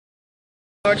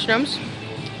Nordstrom's,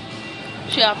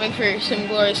 shopping for some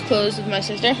glorious clothes with my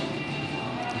sister.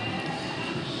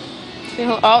 Say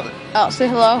hello. Oh, say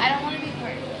hello. I don't want to be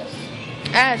part of this.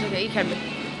 Ah, it's okay. You can be.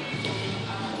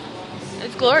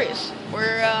 It's glorious.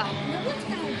 We're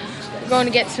going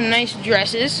to get some nice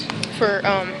dresses for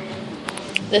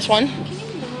this one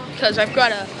because I've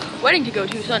got a wedding to go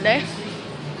to Sunday.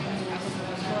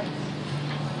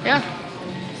 Yeah.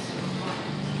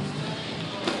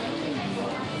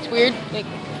 It's weird, like,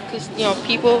 because, you know,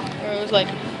 people are always like,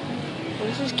 what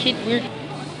is this kid weird?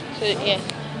 So, yeah,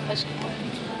 that's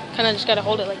kind of just got to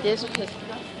hold it like this because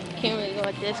can't really go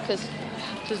like this because it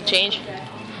doesn't change.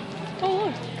 Oh,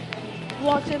 look.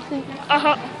 Blocks everything.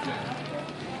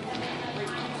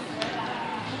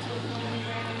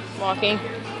 Walking.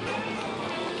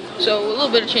 So, a little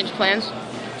bit of change of plans.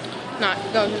 Not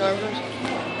going to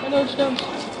Nordstrom's.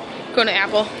 Going to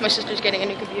Apple. My sister's getting a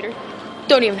new computer.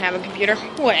 Don't even have a computer.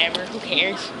 Whatever. Who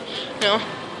cares? You know?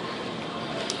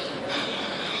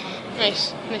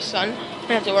 Nice sun.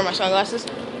 I have to wear my sunglasses.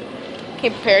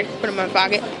 Came prepared. Put them in my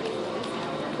pocket.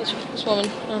 This woman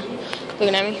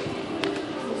looking at me.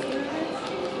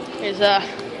 Here's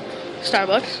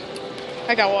Starbucks.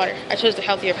 I got water. I chose the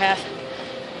healthier path.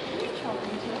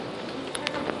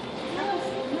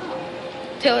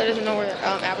 Taylor doesn't know where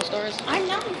Apple Store is. I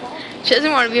know. She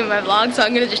doesn't want to be in my vlog, so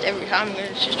I'm gonna just every time I'm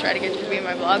gonna just try to get her to be in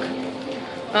my vlog.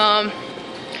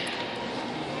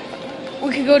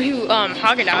 We could go to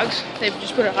Haagen-Dazs. They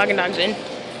just put a Haagen-Dazs in.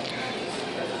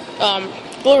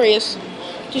 Glorious.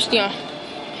 Just, you know,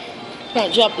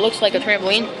 don't jump. Looks like a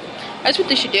trampoline. That's what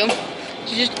they should do.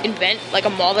 To just invent like a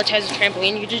mall that has a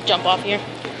trampoline. You just jump off here.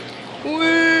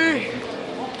 Whee!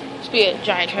 Just be a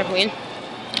giant trampoline.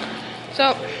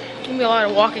 So, there's gonna be a lot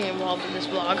of walking involved in this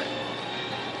vlog.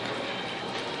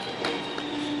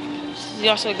 This is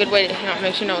also a good way to, you know,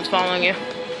 make sure no one's following you.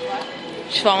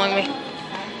 Just following me.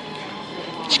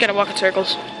 Just gotta walk in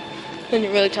circles. Then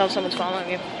you really tell if someone's following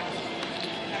you.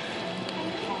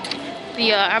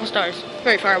 The Apple Store is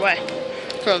very far away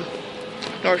from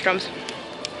Nordstrom's.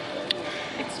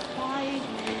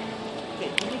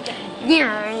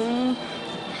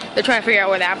 They're trying to figure out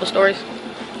where the Apple Store is.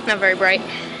 Not very bright.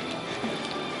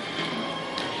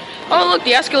 Oh, look,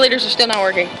 the escalators are still not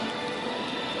working.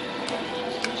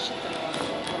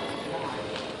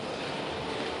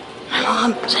 My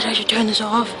mom said I should turn this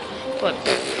off, but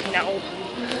no.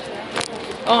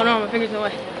 Oh no, my finger's in the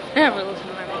way. I never listen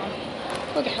to my mom.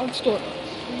 Look, a health store.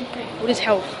 What is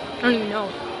health? I don't even know.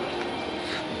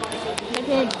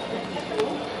 Headphone.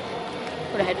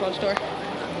 What a headphone store.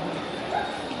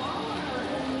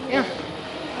 Yeah.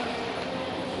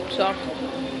 So,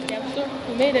 the Apple Store.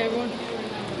 We made it, everyone.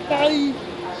 Bye.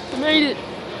 We made it.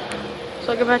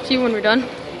 So I'll get back to you when we're done.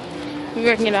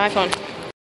 Maybe I can get an iPhone.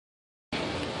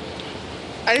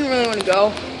 I didn't really want to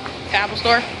go to Apple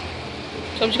Store,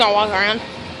 so I'm just gonna walk around.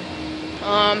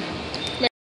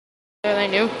 That I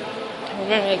knew. It was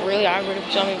like really awkward if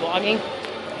you saw me vlogging.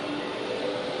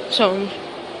 So I'm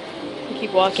gonna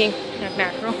keep walking, not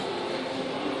natural.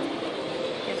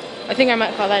 I think I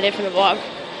might call that it for the vlog,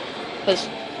 because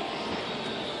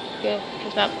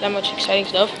there's not that much exciting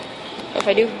stuff. But if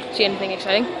I do see anything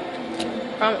exciting,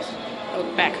 I promise I'll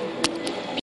get back.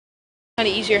 Kind of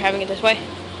easier having it this way.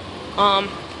 Yeah,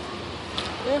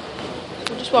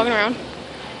 we're just walking around.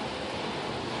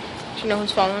 So no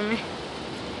one's following me.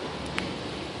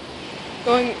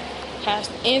 Going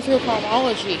past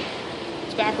anthropology.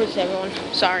 It's backwards to everyone.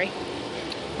 Sorry.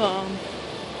 Don't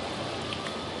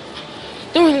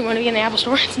really want to be in the Apple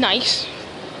Store. It's nice.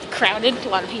 It's crowded. A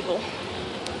lot of people.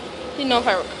 Didn't know if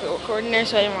I could record in there,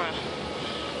 so I didn't want to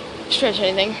stretch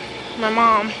anything. My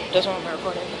mom doesn't want me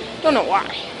recording. Don't know why.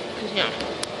 Because, you know,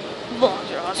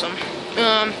 vlogs are awesome.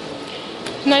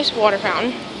 Nice water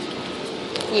fountain.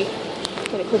 We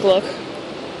get a quick look.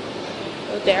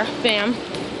 Right there. Bam.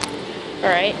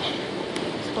 Alright.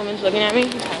 This woman's looking at me.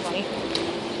 It's kind of funny.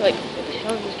 She's like, what the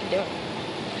hell is this kid doing?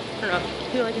 I don't know. I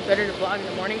feel like it's better to vlog in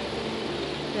the morning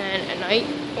than at night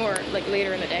or like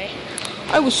later in the day.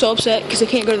 I was so upset because I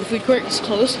can't go to the food court. It's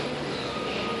closed.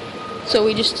 So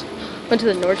we just went to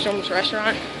the Nordstrom's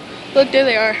restaurant. Look, there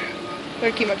they are. I'm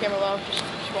gonna keep my camera low. Just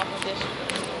walk like this.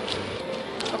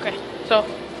 Okay, so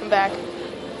I'm back.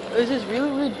 There's this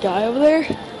really weird guy over there.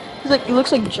 He's like, he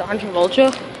looks like John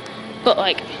Travolta, but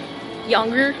like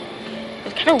younger.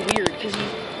 It's kind of weird because he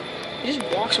just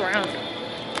walks around.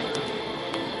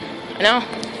 I know.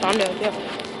 Calm down. Yeah.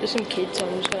 There's some kids, so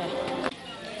I'm just gonna.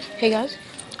 Hey guys,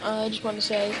 I just wanted to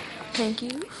say thank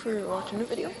you for watching the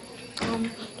video.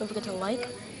 Don't forget to like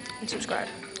and subscribe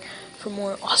for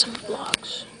more awesome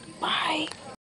vlogs. Bye.